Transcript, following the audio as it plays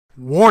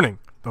Warning: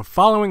 the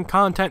following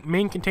content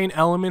may contain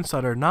elements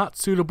that are not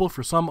suitable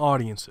for some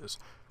audiences.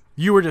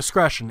 Viewer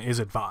discretion is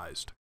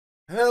advised.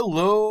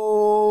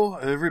 Hello,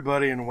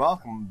 everybody, and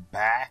welcome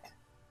back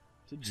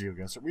to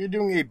Geoguessr. We are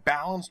doing a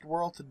balanced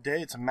world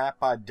today. It's a map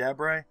by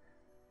Debray,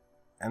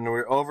 and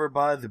we're over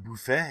by the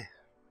buffet.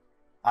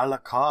 A la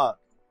carte.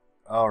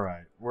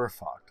 Alright, we're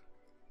fucked.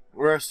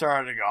 We're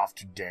starting off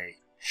today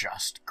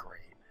just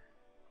great.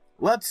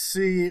 Let's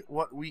see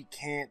what we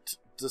can't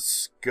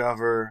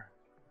discover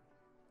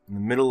in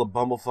the middle of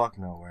bumblefuck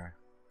nowhere.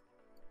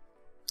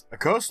 A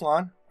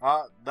coastline.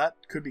 That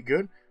could be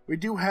good. We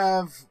do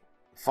have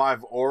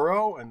 5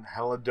 oro and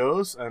hella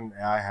dose, and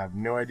I have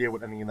no idea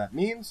what any of that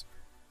means,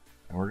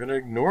 and we're gonna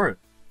ignore it.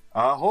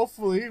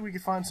 Hopefully we can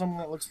find something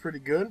that looks pretty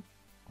good.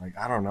 Like,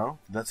 I don't know,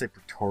 did that say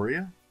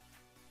Pretoria?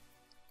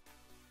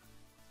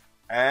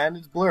 And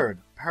it's blurred.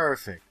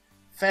 Perfect.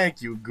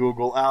 Thank you,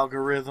 Google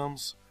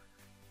algorithms.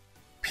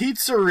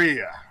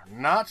 Pizzeria,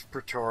 not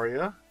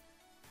Pretoria.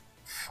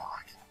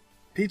 Fuck.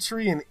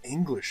 Pizzeria in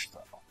English,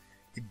 though.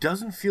 It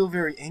doesn't feel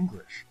very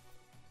English.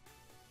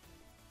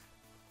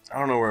 I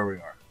don't know where we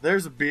are.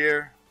 There's a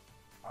beer.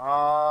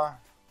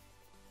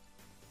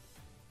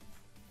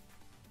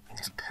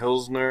 It's a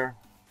Pilsner.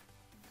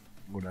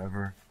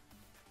 Whatever.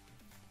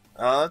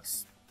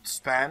 That's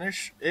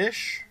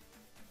Spanish-ish?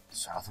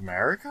 South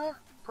America,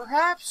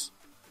 perhaps?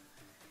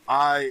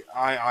 I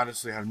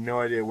honestly have no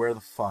idea where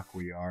the fuck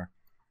we are.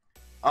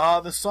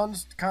 The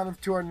sun's kind of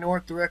to our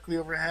north, directly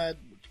overhead.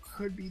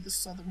 Could be the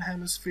southern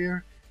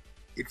hemisphere.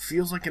 It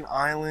feels like an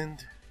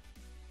island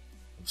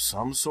of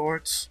some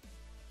sorts.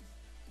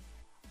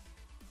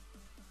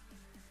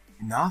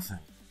 Nothing.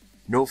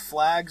 No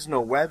flags,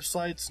 no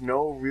websites,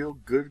 no real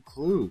good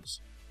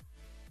clues.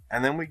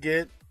 And then we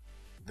get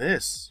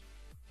this.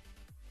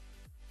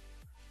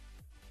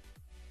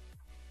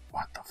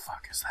 What the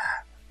fuck is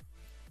that?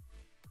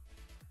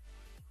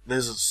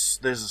 There's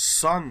a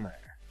sun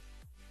there.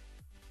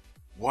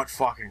 What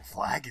fucking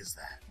flag is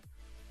that?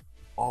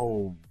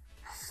 Oh,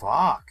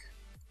 fuck.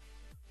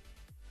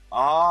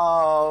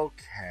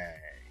 Okay.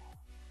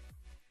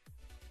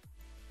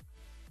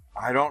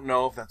 I don't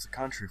know if that's a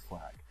country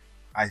flag.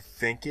 I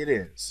think it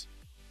is.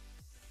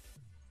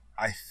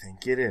 I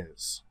think it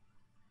is.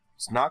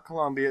 It's not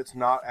Colombia, it's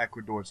not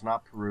Ecuador, it's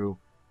not Peru,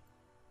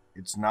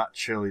 it's not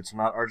Chile, it's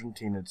not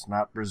Argentina, it's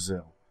not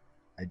Brazil.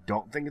 I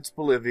don't think it's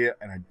Bolivia,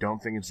 and I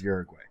don't think it's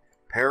Uruguay.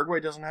 Paraguay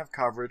doesn't have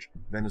coverage,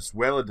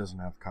 Venezuela doesn't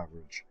have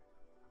coverage.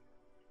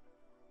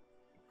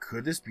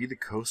 Could this be the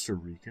Costa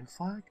Rican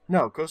flag?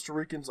 No, Costa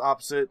Rican's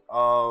opposite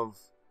of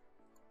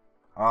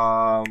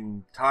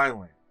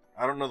Thailand.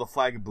 I don't know the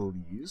flag of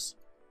Belize.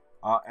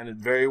 And it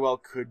very well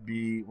could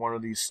be one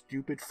of these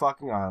stupid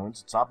fucking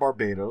islands. It's not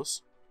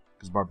Barbados,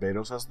 because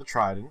Barbados has the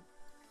trident.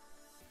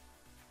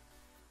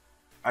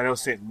 I know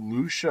St.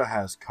 Lucia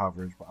has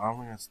coverage, but I don't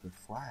think that's their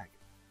flag.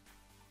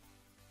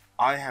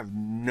 I have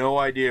no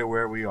idea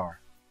where we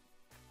are.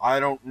 I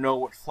don't know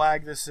what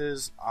flag this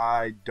is.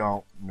 I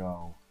don't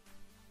know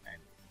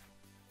anything.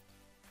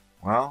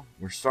 Well,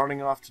 we're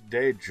starting off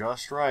today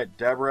just right.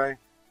 Debray,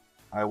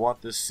 I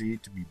want this sea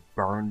to be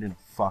burned in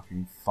a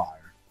fucking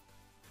fire.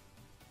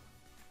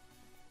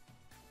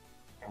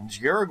 And it's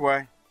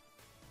Uruguay.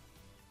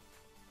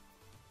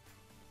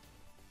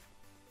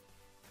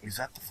 Is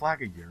that the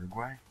flag of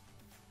Uruguay?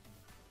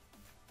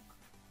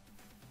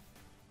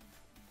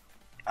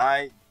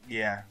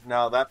 Yeah,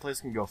 no, that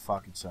place can go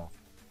fuck itself.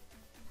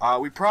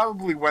 We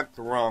probably went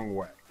the wrong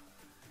way.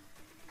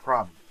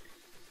 Probably.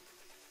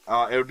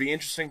 It would be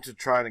interesting to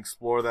try and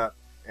explore that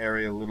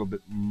area a little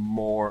bit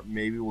more.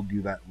 Maybe we'll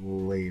do that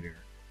later.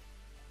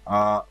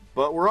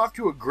 But we're off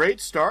to a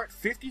great start.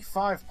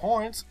 55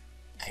 points.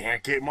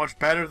 Can't get much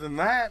better than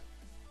that.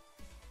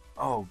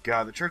 Oh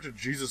god, the Church of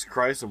Jesus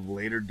Christ of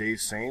Latter-day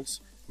Saints.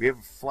 We have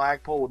a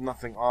flagpole with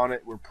nothing on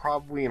it. We're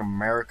probably in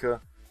America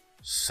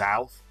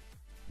south.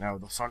 Now,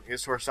 the sun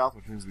is to our south,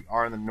 which means we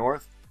are in the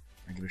north.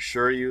 I can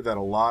assure you that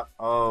a lot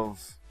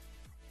of...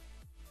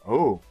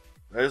 Oh,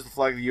 there's the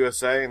flag of the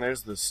USA, and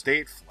there's the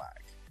state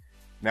flag.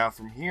 Now,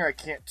 from here, I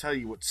can't tell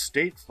you what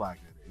state flag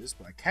it is,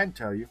 but I can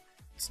tell you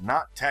it's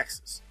not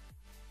Texas.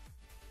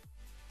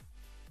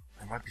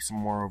 There might be some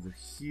more over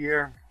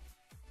here.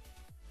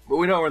 But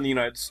we know we're in the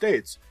United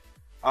States.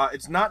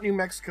 It's not New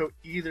Mexico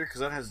either, because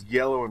that has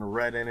yellow and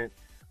red in it.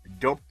 I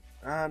don't...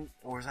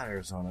 or is that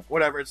Arizona?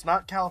 Whatever, it's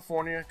not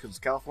California, because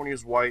California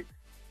is white.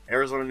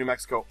 Arizona, New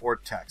Mexico, or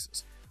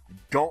Texas. I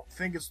don't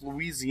think it's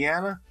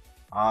Louisiana.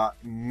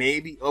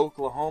 Maybe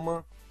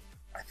Oklahoma.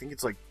 I think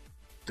it's like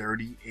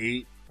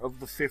 38 of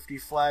the 50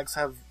 flags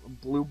have a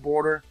blue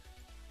border.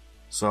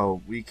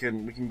 So we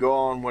can go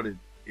on what it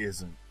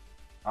isn't.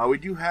 We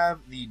do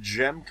have the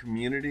gem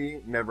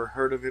community. Never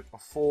heard of it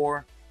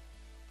before.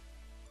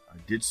 I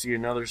did see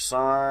another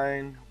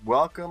sign.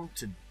 Welcome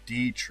to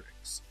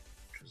Dietrich's,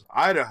 which is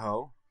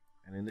Idaho,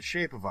 and in the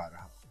shape of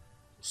Idaho.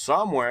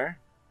 Somewhere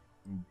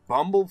in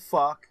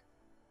bumblefuck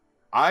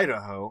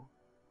Idaho,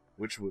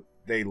 which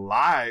they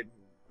lied.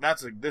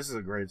 This is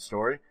a great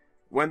story.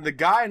 When the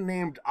guy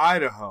named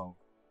Idaho,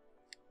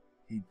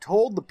 he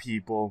told the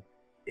people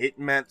it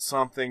meant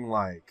something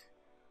like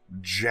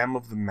Gem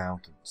of the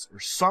Mountains or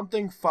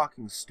something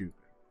fucking stupid,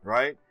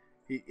 right?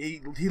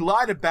 He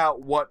lied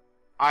about what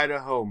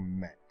Idaho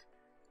meant.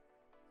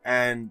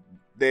 And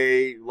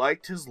they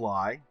liked his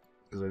lie,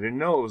 because they didn't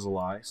know it was a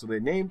lie, so they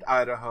named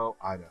Idaho,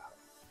 Idaho,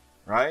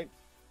 right?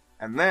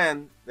 And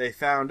then they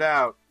found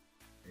out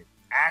it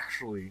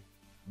actually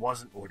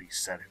wasn't what he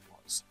said it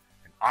was.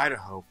 And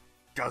Idaho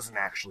doesn't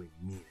actually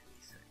mean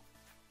anything.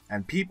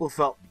 And people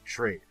felt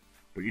betrayed.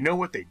 But you know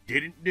what they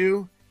didn't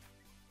do?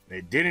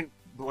 They didn't,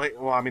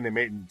 they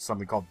made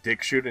something called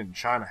Dick Shooter and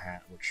China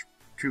Hat, which,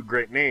 two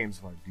great names,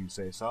 if I do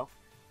say so.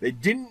 They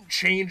didn't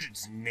change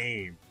its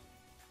name,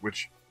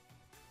 which,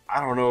 I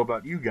don't know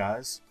about you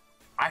guys,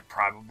 I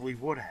probably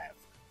would have.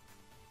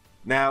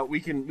 Now, we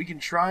can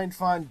try and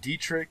find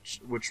Dietrich,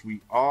 which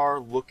we are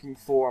looking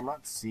for. I'm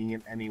not seeing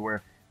it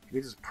anywhere.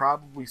 This is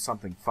probably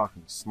something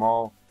fucking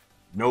small.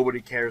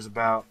 Nobody cares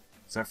about,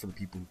 except for the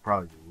people who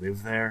probably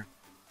live there.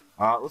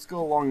 Let's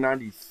go along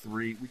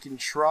 93. We can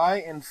try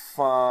and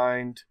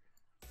find,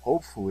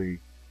 hopefully,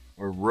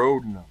 a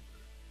road number.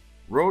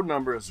 Road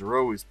numbers are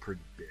always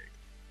pretty big.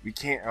 We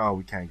can't go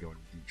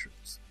into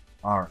Dietrich's.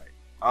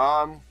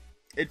 Alright.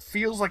 It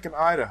feels like an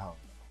Idaho,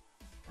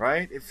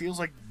 right? It feels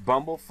like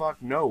bumblefuck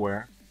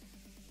nowhere,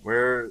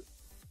 where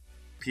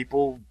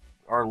people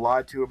are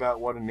lied to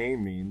about what a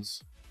name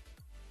means,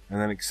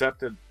 and then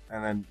accept it,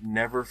 and then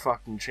never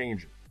fucking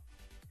change it.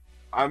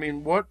 I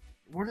mean, what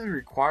are the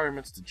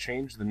requirements to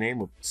change the name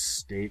of a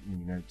state in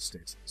the United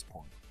States at this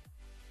point?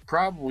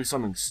 Probably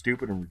something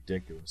stupid and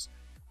ridiculous.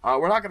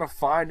 We're not going to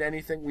find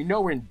anything. We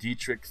know we're in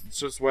Dietrich. It's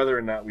just whether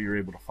or not we were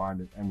able to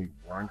find it, and we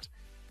weren't.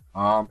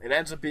 It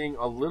ends up being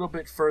a little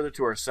bit further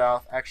to our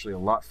south. Actually, a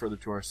lot further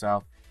to our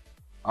south.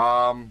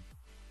 I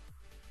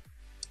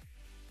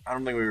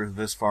don't think we were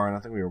this far in. I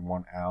think we were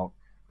one out.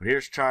 But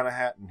here's China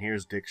Hat, and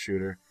here's Dick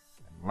Shooter.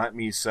 And let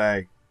me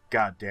say,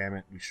 god damn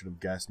it, we should have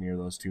guessed near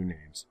those two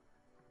names.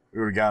 We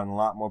would have gotten a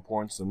lot more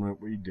points than what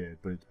we did.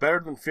 But it's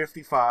better than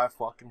 55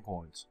 fucking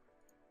points.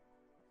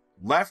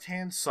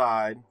 Left-hand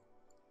side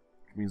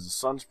means the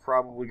sun's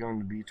probably going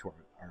to be to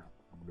our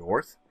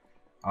north.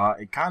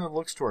 It kind of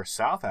looks to our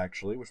south,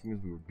 actually, which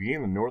means we would be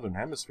in the northern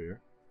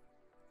hemisphere.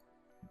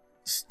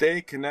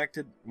 Stay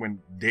connected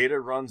when data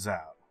runs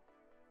out.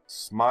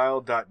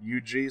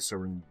 Smile.ug, so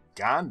we're in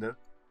Uganda.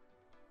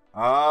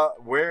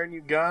 Where in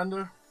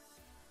Uganda?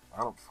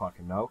 I don't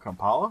fucking know.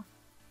 Kampala?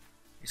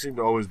 You seem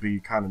to always be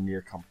kind of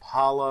near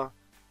Kampala.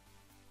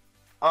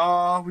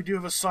 We do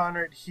have a sign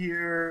right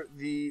here.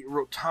 The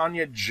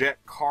Rotania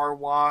Jet Car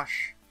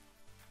Wash.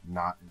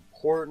 Not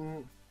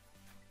important.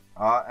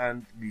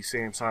 And the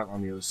same sign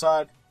on the other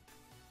side.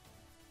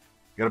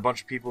 Got a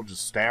bunch of people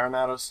just staring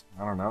at us.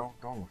 I don't know.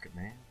 Don't look at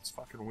me. It's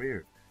fucking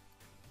weird.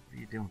 What are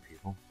you doing,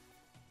 people?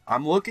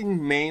 I'm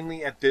looking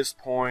mainly at this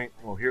point.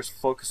 Well, here's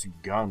Focus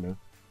Uganda.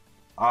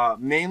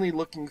 Mainly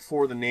looking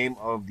for the name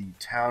of the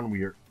town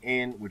we are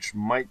in, which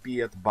might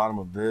be at the bottom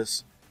of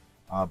this.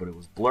 But it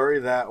was blurry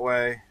that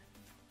way.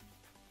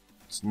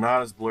 It's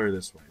not as blurry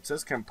this way. It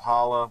says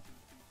Kampala.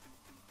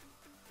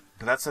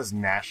 But that says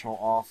National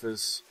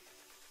Office.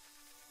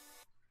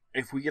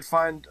 If we could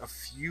find a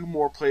few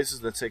more places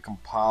that say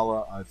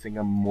Kampala, I think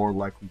I'm more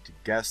likely to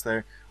guess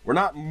there. We're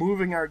not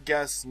moving our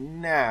guess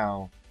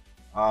now,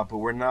 but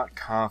we're not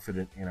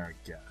confident in our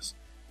guess.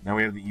 Now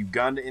we have the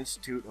Uganda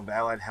Institute of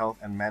Allied Health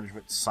and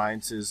Management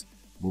Sciences,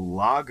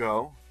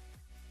 Mulago,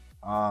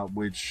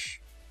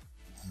 which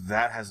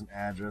that has an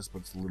address, but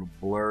it's a little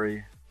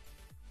blurry,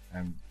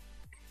 and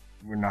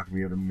we're not going to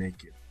be able to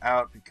make it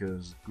out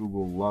because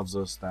Google loves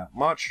us that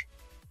much.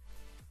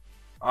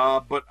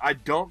 But I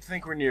don't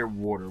think we're near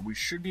water. We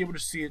should be able to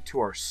see it to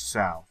our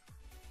south.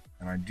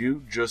 And I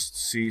do just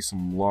see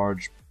some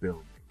large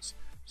buildings.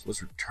 So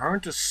let's return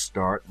to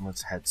start and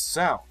let's head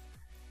south.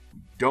 We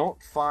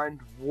don't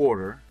find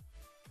water,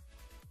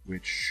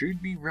 which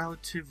should be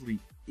relatively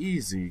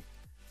easy.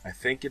 I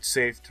think it's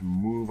safe to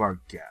move our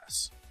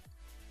guess.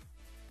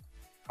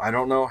 I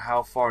don't know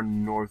how far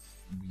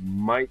north we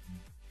might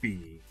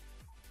be,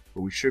 but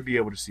we should be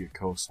able to see a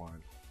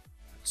coastline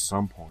at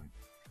some point.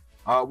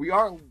 We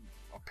are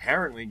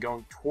apparently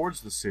going towards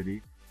the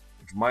city,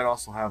 which might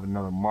also have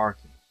another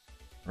marking,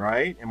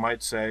 right? It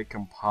might say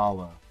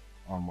Kampala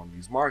on one of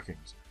these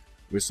markings.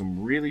 With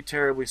some really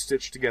terribly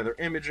stitched together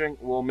imaging,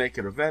 we'll make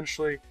it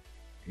eventually.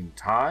 In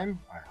time,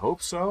 I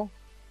hope so.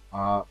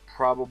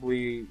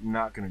 Probably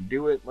not going to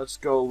do it. Let's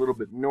go a little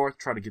bit north,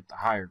 try to get the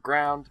higher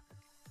ground.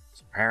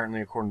 So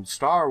apparently, according to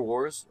Star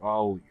Wars,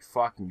 holy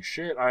fucking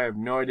shit, I have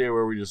no idea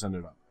where we just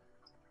ended up.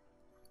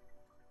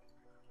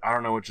 I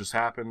don't know what just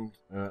happened.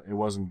 It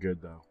wasn't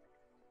good, though.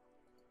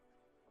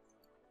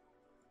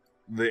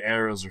 The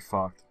arrows are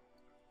fucked.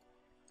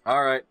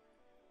 Alright.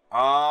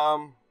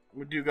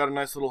 We do got a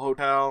nice little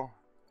hotel.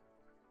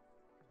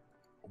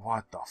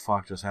 What the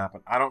fuck just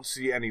happened? I don't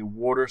see any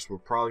water, so we're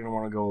probably going to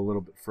want to go a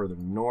little bit further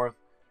north.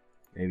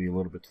 Maybe a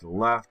little bit to the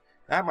left.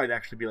 That might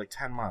actually be like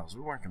 10 miles.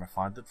 We weren't going to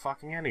find it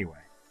fucking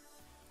anyway.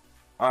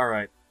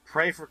 Alright.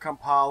 Pray for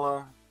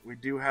Kampala. We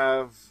do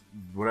have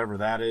whatever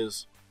that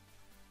is.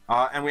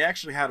 And we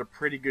actually had a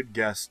pretty good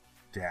guess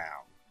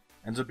down.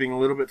 Ends up being a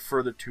little bit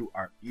further to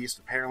our east.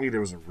 Apparently there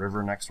was a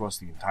river next to us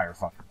the entire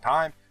fucking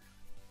time.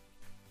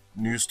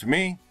 News to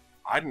me.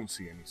 I didn't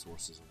see any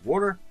sources of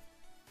water.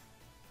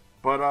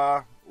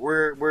 But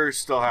we're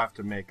still have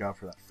to make up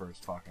for that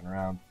first fucking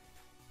round.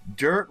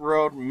 Dirt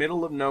road,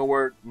 middle of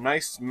nowhere,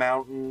 nice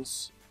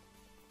mountains.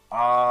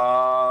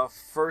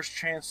 First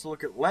chance to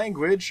look at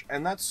language,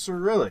 and that's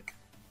Cyrillic.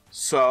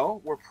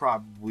 So, we're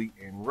probably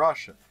in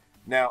Russia.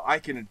 Now, I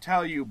can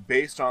tell you,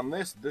 based on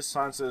this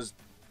sign says,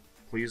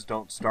 please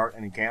don't start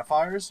any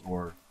campfires,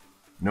 or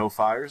no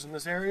fires in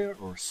this area,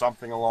 or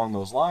something along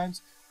those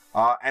lines,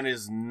 and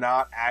is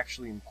not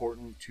actually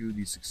important to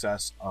the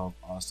success of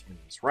us in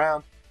this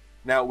round.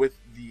 Now, with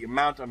the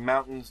amount of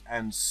mountains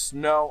and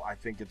snow, I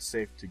think it's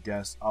safe to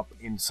guess up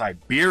in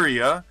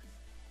Siberia.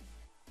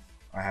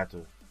 I had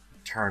to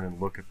turn and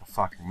look at the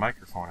fucking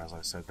microphone as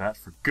I said that,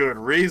 for good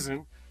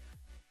reason.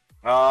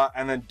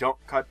 And then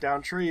don't cut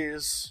down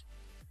trees,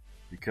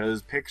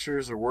 because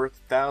pictures are worth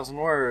 1,000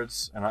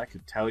 words, and I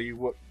could tell you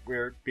what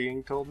we're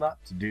being told not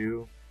to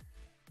do.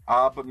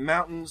 But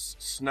mountains,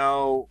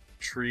 snow,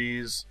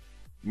 trees,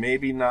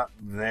 maybe not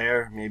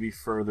there, maybe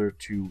further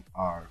to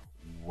our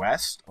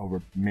west,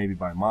 over maybe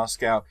by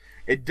Moscow.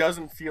 It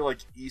doesn't feel like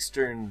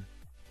eastern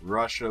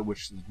Russia,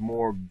 which is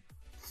more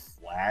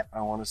flat,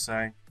 I want to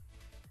say.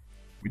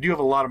 We do have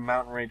a lot of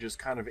mountain ranges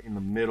kind of in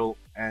the middle,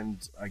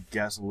 and I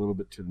guess a little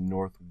bit to the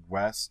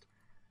northwest.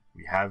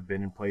 We have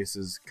been in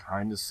places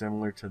kind of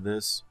similar to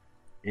this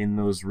in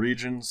those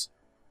regions.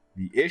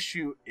 The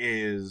issue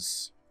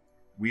is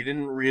we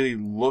didn't really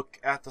look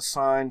at the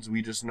signs,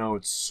 we just know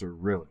it's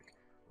Cyrillic.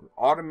 We're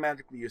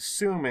automatically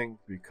assuming,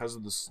 because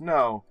of the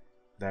snow,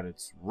 that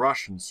it's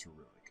Russian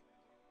Cyrillic.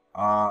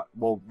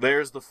 Well,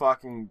 there's the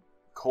fucking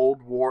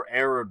Cold War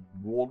era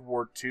World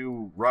War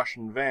II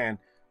Russian van.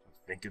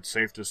 I think it's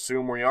safe to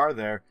assume we are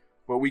there,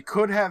 but we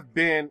could have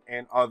been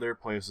in other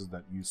places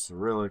that use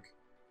Cyrillic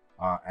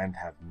and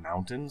have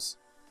mountains,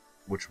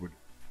 which would,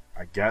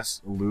 I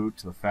guess, allude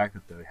to the fact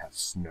that they have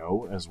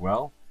snow as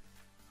well.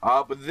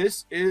 But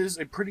this is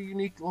a pretty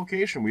unique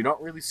location. We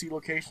don't really see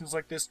locations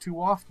like this too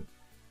often,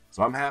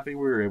 so I'm happy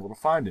we were able to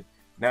find it.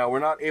 Now, we're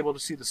not able to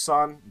see the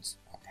sun. It's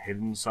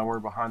hidden somewhere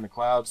behind the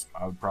clouds.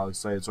 I would probably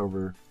say it's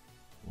over,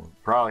 we'll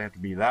probably have to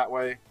be that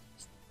way.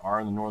 It's are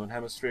in the northern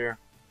hemisphere.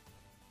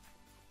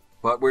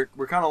 But we're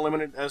kind of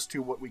limited as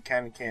to what we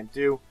can and can't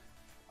do.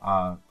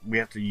 We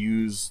have to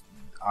use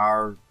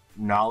our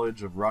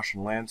knowledge of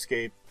Russian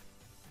landscape,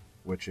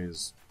 which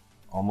is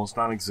almost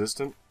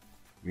non-existent.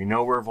 We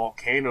know where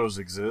volcanoes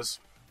exist.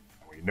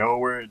 We know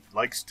where it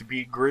likes to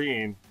be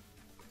green.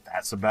 But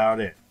that's about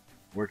it.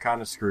 We're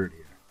kind of screwed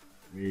here.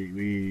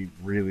 We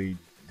really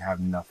have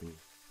nothing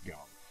going.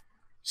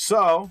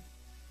 So,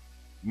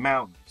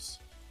 mountains.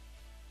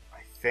 I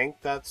think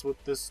that's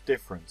what this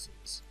difference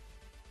is.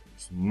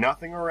 There's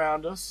nothing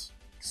around us,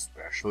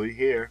 especially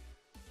here.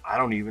 I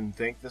don't even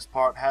think this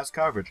part has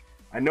coverage.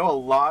 I know a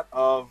lot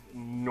of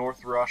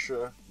North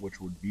Russia, which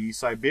would be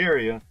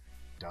Siberia,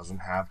 doesn't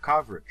have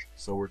coverage.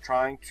 So we're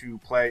trying to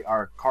play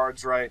our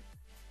cards right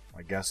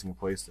by guessing a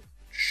place that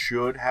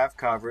should have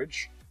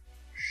coverage,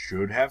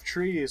 should have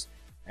trees,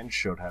 and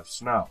should have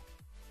snow.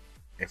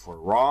 If we're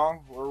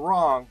wrong, we're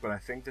wrong, but I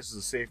think this is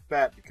a safe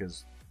bet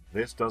because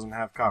this doesn't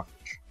have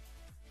coverage.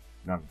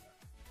 None of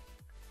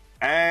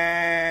that.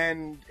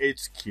 And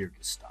it's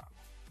Kyrgyzstan.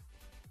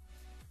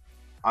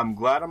 I'm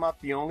glad I'm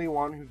not the only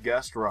one who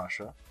guessed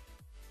Russia.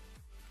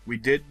 We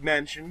did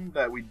mention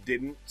that we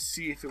didn't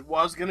see if it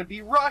was going to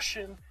be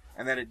Russian,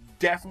 and that it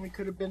definitely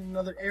could have been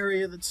another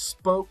area that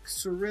spoke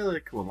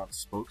Cyrillic. Well, not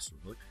spoke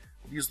Cyrillic.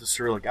 We'll use the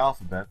Cyrillic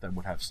alphabet that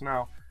would have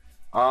snow.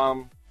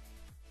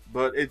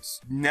 But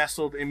it's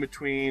nestled in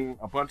between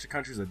a bunch of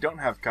countries that don't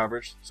have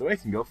coverage, so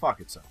it can go fuck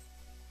itself.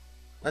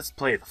 Let's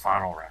play the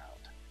final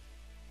round.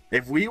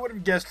 If we would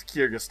have guessed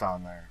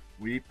Kyrgyzstan there,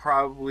 we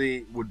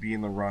probably would be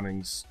in the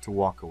runnings to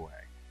walk away.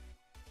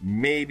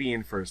 Maybe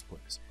in first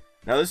place.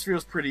 Now this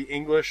feels pretty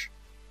English.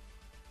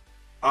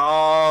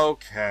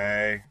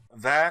 Okay.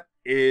 That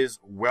is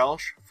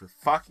Welsh for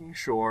fucking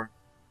sure,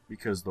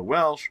 because the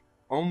Welsh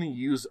only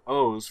use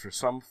O's for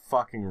some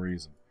fucking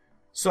reason.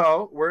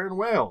 So, we're in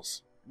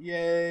Wales.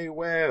 Yay,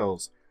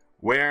 Wales.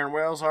 Where in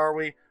Wales are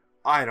we?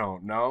 I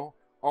don't know.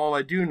 All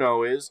I do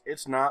know is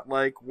it's not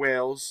like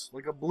Wales,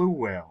 like a blue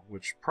whale,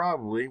 which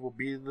probably will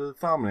be the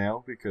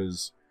thumbnail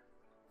because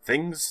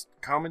things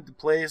come into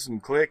place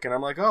and click, and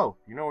I'm like, oh,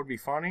 you know what would be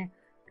funny?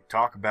 We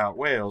talk about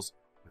whales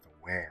with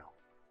a whale,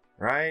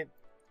 right?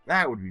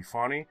 That would be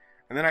funny.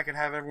 And then I could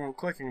have everyone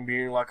clicking and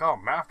being like, oh,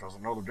 Maff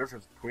doesn't know the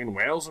difference between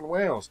whales and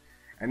whales.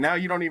 And now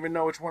you don't even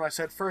know which one I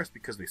said first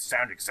because they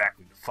sound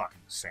exactly the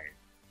fucking same.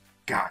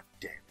 God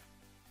damn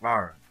it.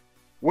 Alright.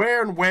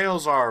 Where in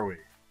Wales are we?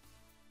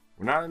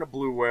 We're not in a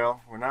blue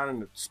whale. We're not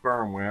in a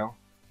sperm whale.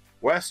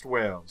 West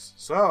Wales.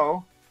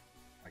 So,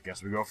 I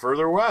guess we go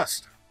further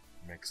west.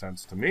 Makes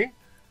sense to me.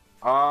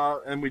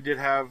 And we did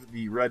have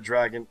the red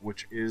dragon,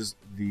 which is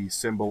the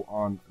symbol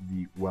on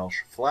the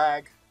Welsh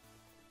flag.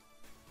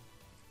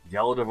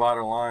 Yellow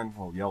divider line,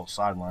 well, yellow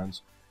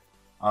sidelines.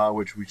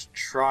 which we should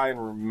try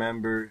and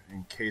remember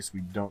in case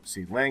we don't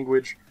see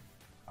language.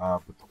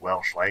 But the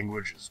Welsh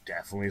language is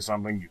definitely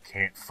something you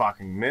can't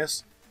fucking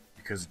miss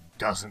because it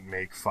doesn't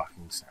make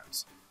fucking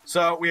sense.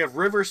 So we have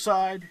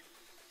Riverside,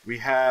 we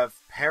have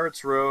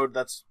Parrots Road.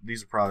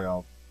 These are probably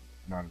all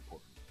not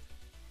important.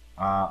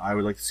 I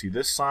would like to see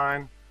this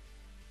sign,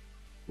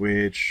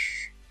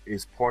 which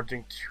is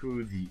pointing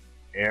to the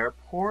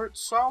airport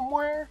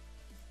somewhere.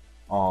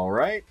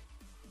 Alright.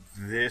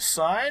 This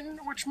sign,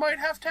 which might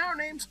have town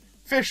names.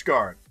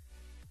 Fishguard.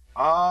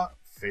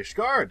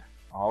 Fishguard.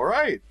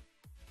 Alright.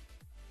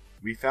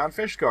 We found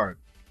Fishguard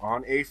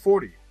on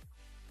A40.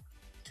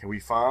 Can we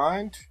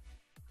find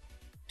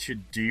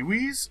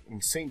Tiddewees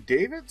and St.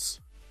 David's?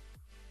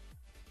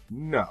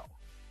 No.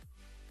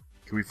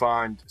 Can we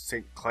find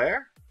St.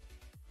 Clair?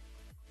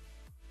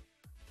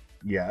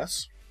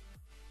 Yes.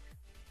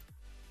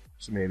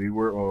 So maybe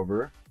we're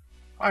over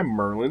by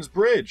Merlin's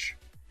Bridge.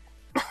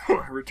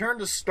 Return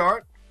to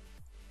start.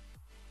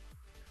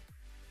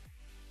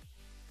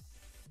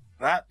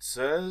 That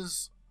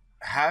says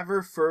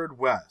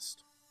Haverfordwest,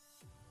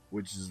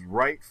 which is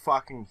right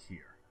fucking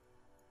here.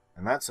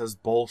 And that says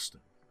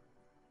Bolston,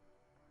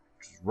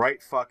 which is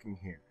right fucking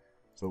here.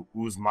 So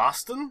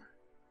Oosmaston?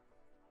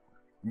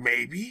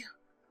 Maybe.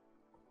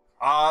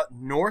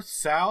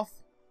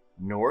 North-south.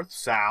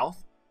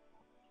 North-south.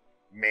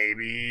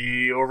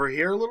 Maybe over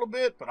here a little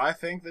bit, but I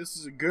think this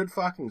is a good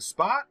fucking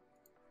spot.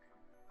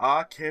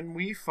 Can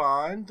we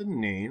find the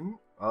name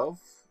of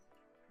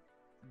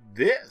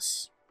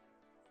this?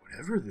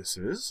 Whatever this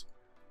is.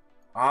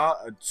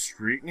 A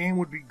street name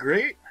would be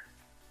great.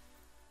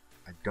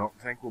 I don't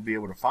think we'll be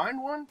able to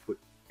find one, but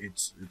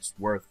it's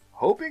worth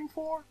hoping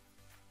for.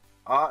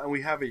 And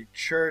we have a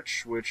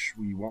church, which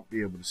we won't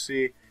be able to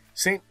see.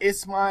 St.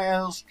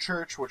 Ismail's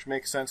Church, which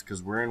makes sense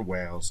because we're in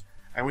Wales.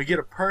 And we get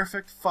a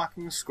perfect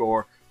fucking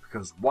score,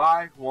 because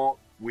why won't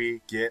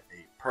we get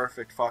a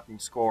perfect fucking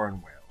score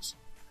in Wales?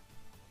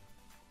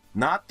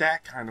 Not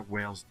that kind of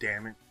Wales,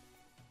 damn it.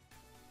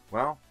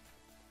 Well,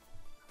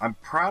 I'm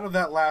proud of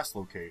that last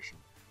location.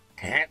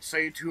 Can't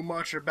say too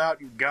much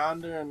about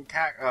Uganda and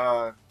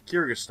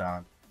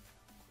Kyrgyzstan.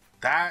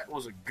 That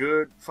was a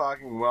good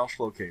fucking Welsh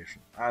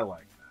location. I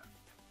like that.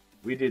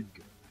 We did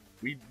good.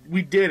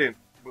 We didn't,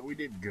 but we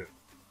did good.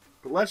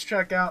 But let's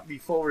check out the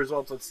full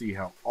results. Let's see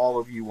how all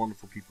of you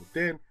wonderful people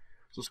did.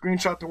 So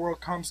Screenshot the World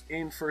comes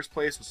in first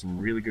place with some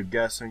really good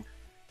guessing.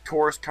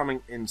 Taurus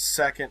coming in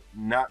second,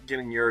 not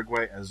getting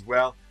Uruguay as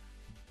well,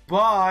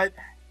 but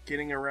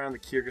getting around the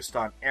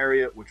Kyrgyzstan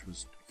area, which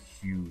was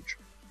huge.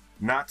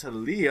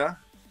 Natalia,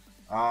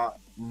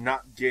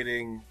 not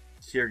getting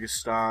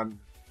Kyrgyzstan,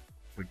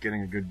 but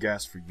getting a good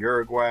guess for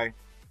Uruguay.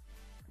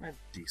 A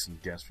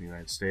decent guess for the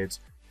United States.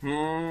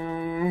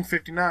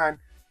 59.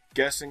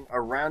 Guessing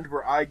around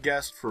where I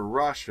guessed for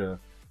Russia,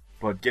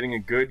 but getting a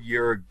good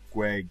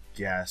Uruguay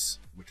guess,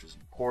 which is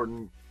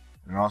important.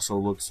 And also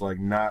looks like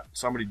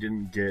somebody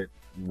didn't get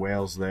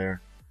Wales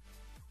there.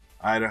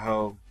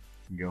 Idaho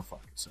can go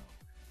fuck itself.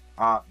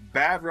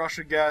 Bad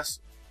Russia guess,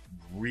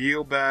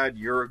 real bad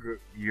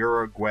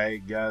Uruguay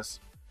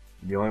guess.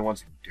 The only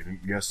ones who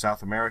didn't guess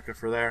South America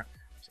for there.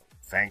 So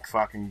thank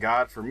fucking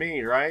God for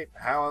me, right?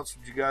 How else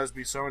would you guys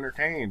be so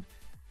entertained?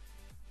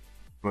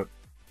 But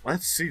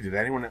let's see,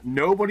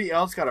 nobody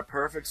else got a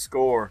perfect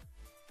score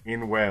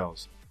in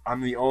Wales.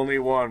 I'm the only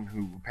one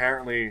who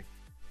apparently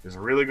is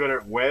really good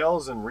at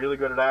Wales and really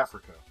good at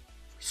Africa.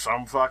 For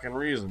some fucking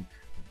reason.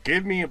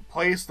 Give me a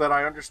place that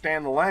I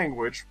understand the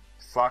language.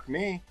 Fuck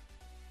me.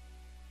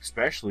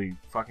 Especially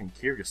fucking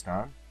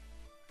Kyrgyzstan.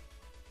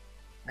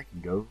 I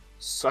can go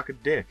suck a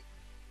dick.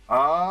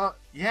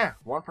 Yeah,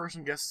 one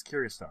person guesses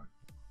Kyrgyzstan.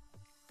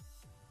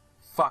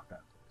 Fuck that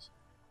place.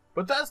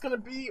 But that's gonna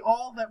be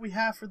all that we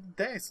have for the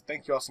day. So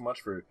thank you all so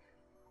much for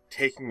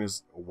taking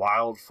this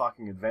wild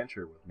fucking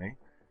adventure with me.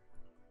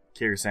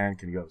 Kyrgyzstan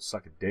can go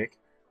suck a dick.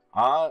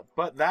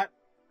 But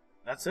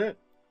that's it.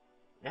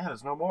 Yeah,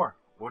 there's no more.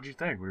 What'd you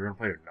think? We were gonna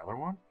play another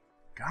one?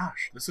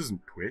 Gosh, this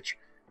isn't Twitch,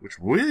 which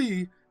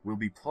we will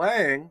be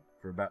playing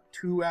for about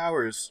 2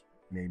 hours,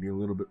 maybe a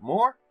little bit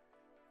more,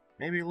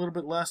 maybe a little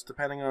bit less,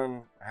 depending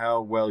on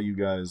how well you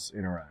guys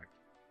interact.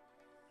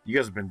 You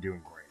guys have been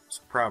doing great,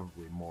 so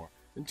probably more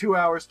than 2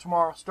 hours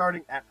tomorrow,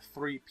 starting at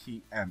 3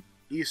 p.m.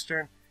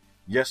 Eastern.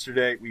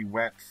 Yesterday, we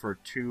went for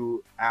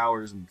 2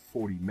 hours and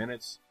 40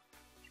 minutes,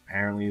 which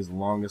apparently is the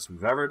longest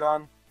we've ever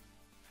done.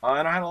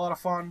 And I had a lot of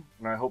fun,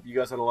 and I hope you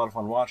guys had a lot of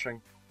fun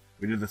watching.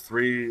 We did the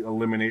 3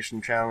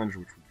 elimination challenge,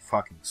 which we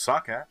fucking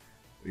suck at.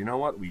 But you know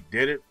what? We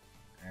did it,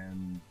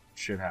 and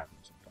shit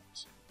happens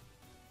sometimes.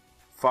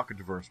 Fuck a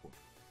diverse world.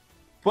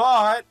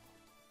 But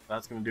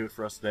that's going to do it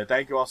for us today.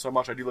 Thank you all so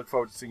much. I do look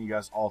forward to seeing you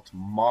guys all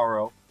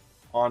tomorrow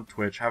on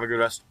Twitch. Have a good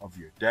rest of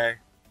your day,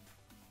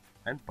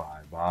 and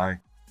bye-bye.